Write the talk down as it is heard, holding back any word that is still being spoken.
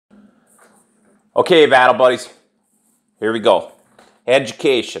Okay, battle buddies, here we go.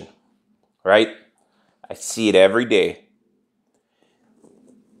 Education, right? I see it every day.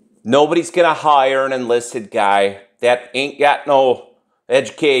 Nobody's gonna hire an enlisted guy that ain't got no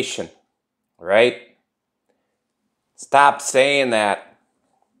education, right? Stop saying that.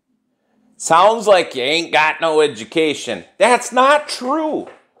 Sounds like you ain't got no education. That's not true.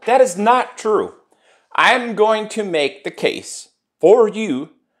 That is not true. I'm going to make the case for you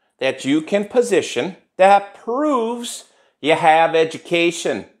that you can position that proves you have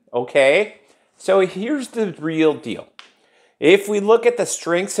education, okay? So here's the real deal. If we look at the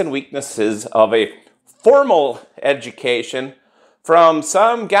strengths and weaknesses of a formal education from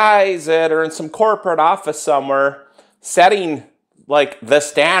some guys that are in some corporate office somewhere setting like the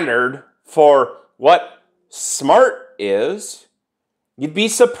standard for what smart is, you'd be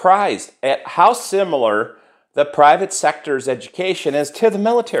surprised at how similar the private sector's education is to the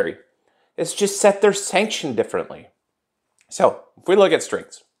military. It's just that they're sanctioned differently. So, if we look at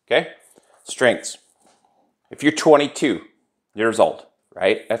strengths, okay? Strengths. If you're 22 years old,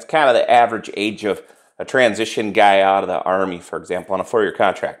 right? That's kind of the average age of a transition guy out of the Army, for example, on a 4-year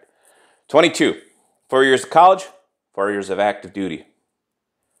contract. 22, 4 years of college, 4 years of active duty.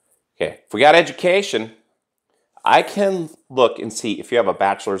 Okay, if we got education, I can look and see if you have a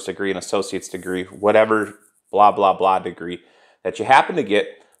bachelor's degree, an associate's degree, whatever blah, blah, blah degree that you happen to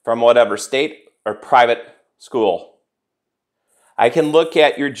get from whatever state or private school. I can look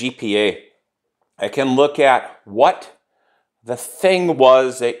at your GPA. I can look at what the thing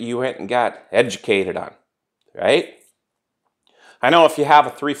was that you went and got educated on, right? I know if you have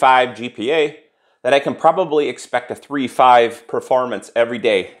a 3.5 GPA, that I can probably expect a 3.5 performance every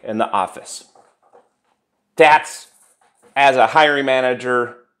day in the office. That's, as a hiring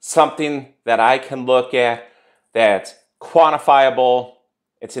manager, something that I can look at that's quantifiable.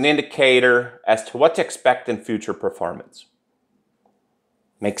 It's an indicator as to what to expect in future performance.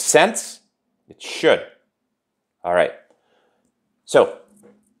 Makes sense? It should. All right. So,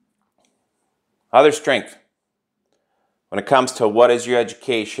 other strength. When it comes to what is your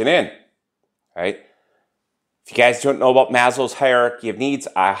education in, right? If you guys don't know about Maslow's hierarchy of needs,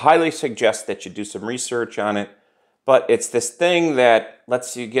 I highly suggest that you do some research on it. But it's this thing that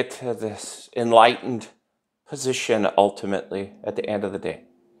lets you get to this enlightened position ultimately at the end of the day.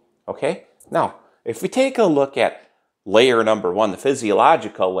 Okay? Now, if we take a look at layer number 1, the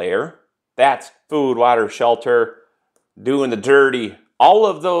physiological layer, that's food, water, shelter, doing the dirty, all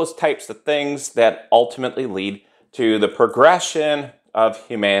of those types of things that ultimately lead to the progression of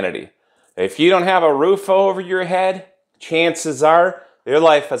humanity. If you don't have a roof over your head, chances are your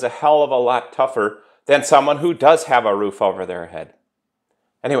life is a hell of a lot tougher than someone who does have a roof over their head.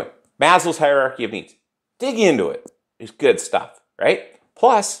 Anyway, Maslow's hierarchy of needs. Dig into it. It's good stuff, right?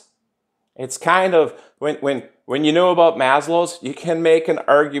 Plus, it's kind of, when you know about Maslow's, you can make an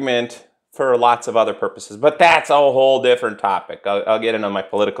argument for lots of other purposes. But that's a whole different topic. I'll get into my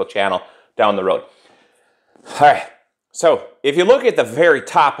political channel down the road. All right. So, if you look at the very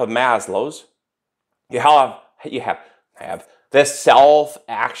top of Maslow's, you have this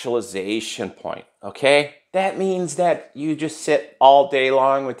self-actualization point, okay? That means that you just sit all day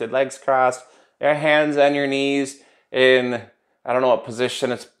long with your legs crossed, your hands on your knees in, I don't know what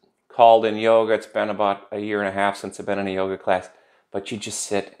position it's called in yoga. It's been about 1.5 years since I've been in a yoga class. But you just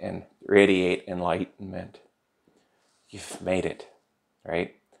sit and radiate enlightenment. You've made it,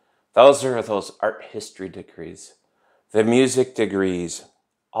 right? Those are those art history degrees, the music degrees,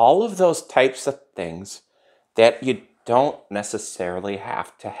 all of those types of things that you don't necessarily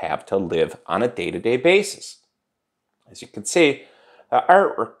have to live on a day-to-day basis. As you can see, the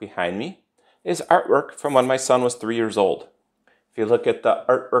artwork behind me is artwork from when my son was 3 years old. If you look at the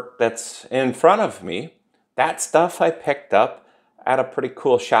artwork that's in front of me, that stuff I picked up at a pretty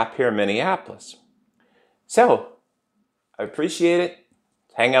cool shop here in Minneapolis. So, I appreciate it.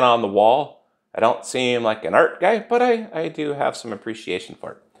 It's hanging on the wall. I don't seem like an art guy, but I do have some appreciation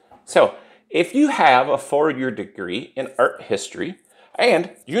for it. So, if you have a 4-year degree in art history and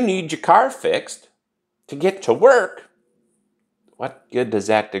you need your car fixed to get to work, what good does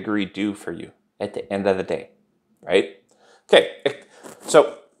that degree do for you at the end of the day, right? Okay,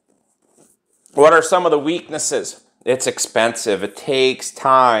 so what are some of the weaknesses? It's expensive. It takes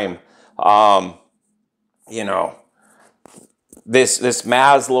time. This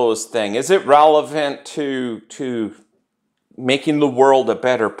Maslow's thing, is it relevant to making the world a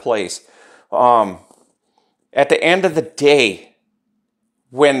better place? At the end of the day,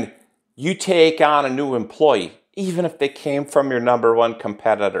 when you take on a new employee, even if they came from your number 1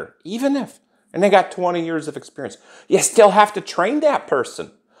 competitor, and they got 20 years of experience, you still have to train that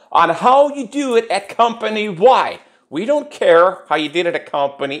person on how you do it at company Y. We don't care how you did it at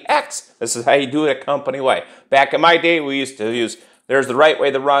company X. This is how you do it at company Y. Back in my day, we used to use there's the right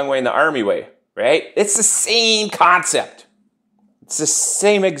way, the wrong way, and the army way, right? It's the same concept. It's the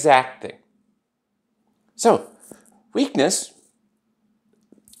same exact thing. So, weakness,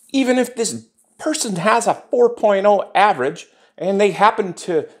 even if this person has a 4.0 average and they happen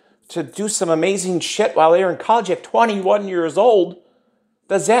to do some amazing shit while they're in college at 21 years old,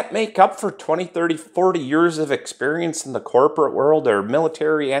 does that make up for 20, 30, 40 years of experience in the corporate world or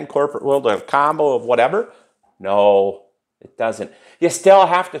military and corporate world, a combo of whatever? No, it doesn't. You still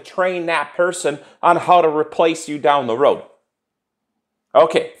have to train that person on how to replace you down the road.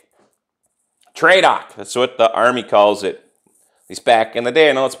 Okay, TRADOC, that's what the Army calls it. At least back in the day.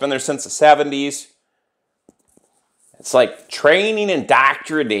 I know it's been there since the 70s. It's like Training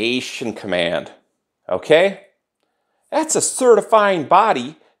Indoctrination Command, okay? That's a certifying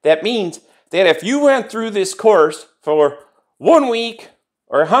body. That means that if you went through this course for 1 week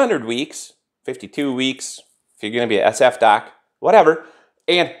or 100 weeks, 52 weeks, if you're going to be a SF doc, whatever,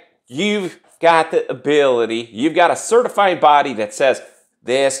 and you've got the ability, you've got a certifying body that says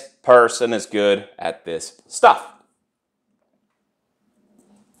this person is good at this stuff.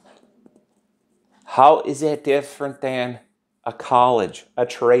 How is it different than a college, a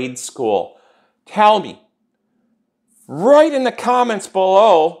trade school? Tell me. Write in the comments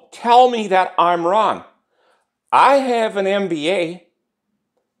below, tell me that I'm wrong. I have an MBA.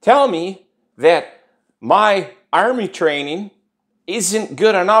 Tell me that my Army training isn't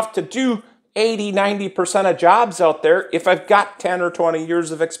good enough to do 80, 90% of jobs out there if I've got 10 or 20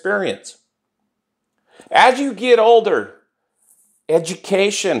 years of experience. As you get older,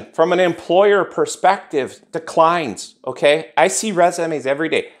 education from an employer perspective declines, okay? I see resumes every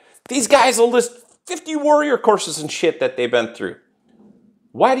day. These guys will list 50 warrior courses and shit that they've been through.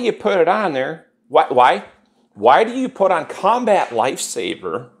 Why do you put it on there? Why? Why do you put on combat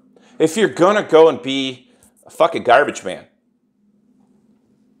lifesaver if you're gonna go and be a fucking garbage man?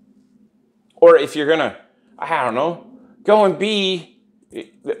 Or if you're gonna, I don't know, go and be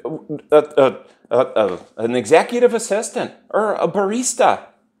an executive assistant or a barista.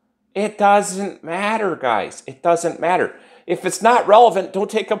 It doesn't matter, guys. It doesn't matter. If it's not relevant, don't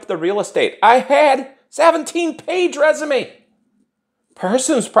take up the real estate. I had 17-page resume.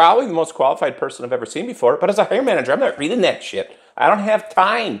 Person's probably the most qualified person I've ever seen before, but as a hiring manager, I'm not reading that shit. I don't have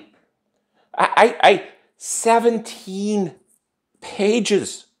time. 17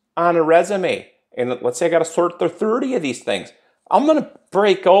 pages on a resume. And let's say I got to sort through 30 of these things. I'm going to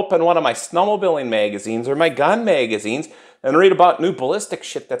break open one of my snowmobiling magazines or my gun magazines and read about new ballistic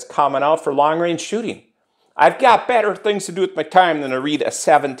shit that's coming out for long-range shooting. I've got better things to do with my time than to read a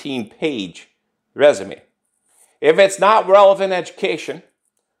 17-page resume. If it's not relevant education,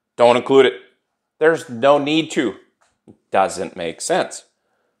 don't include it. There's no need to. It doesn't make sense.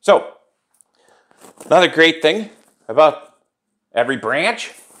 So, another great thing about every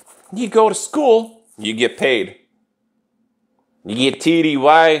branch, you go to school, you get paid. You get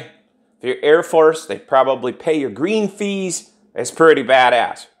TDY. If you're Air Force, they probably pay your green fees. It's pretty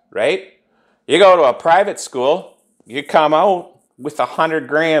badass, right? You go to a private school, you come out with a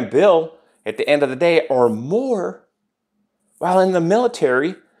 $100,000 bill at the end of the day or more. While in the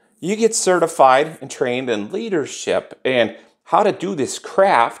military, you get certified and trained in leadership and how to do this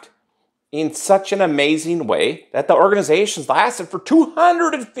craft in such an amazing way that the organization's lasted for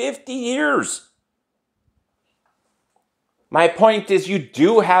 250 years. My point is you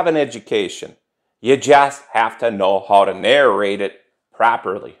do have an education. You just have to know how to narrate it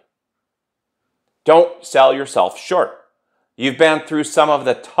properly. Don't sell yourself short. You've been through some of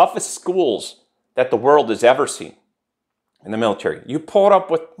the toughest schools that the world has ever seen in the military. You put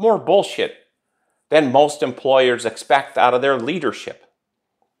up with more bullshit than most employers expect out of their leadership.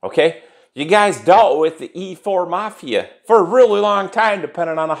 Okay? You guys dealt with the E4 Mafia for a really long time,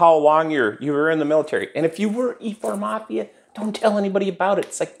 depending on how long you were in the military. And if you were E4 Mafia, don't tell anybody about it.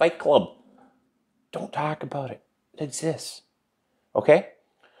 It's like Fight Club. Don't talk about it. It exists. Okay?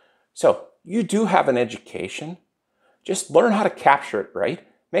 So, you do have an education. Just learn how to capture it right.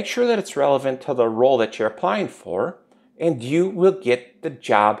 Make sure that it's relevant to the role that you're applying for, and you will get the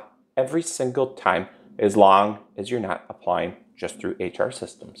job every single time as long as you're not applying just through HR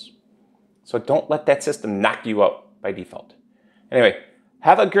systems. So don't let that system knock you out by default. Anyway,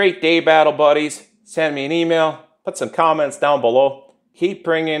 have a great day, battle buddies. Send me an email. Put some comments down below. Keep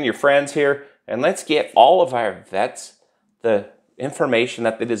bringing your friends here, and let's get all of our vets the information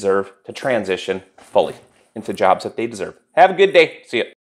that they deserve to transition fully into jobs that they deserve. Have a good day. See ya.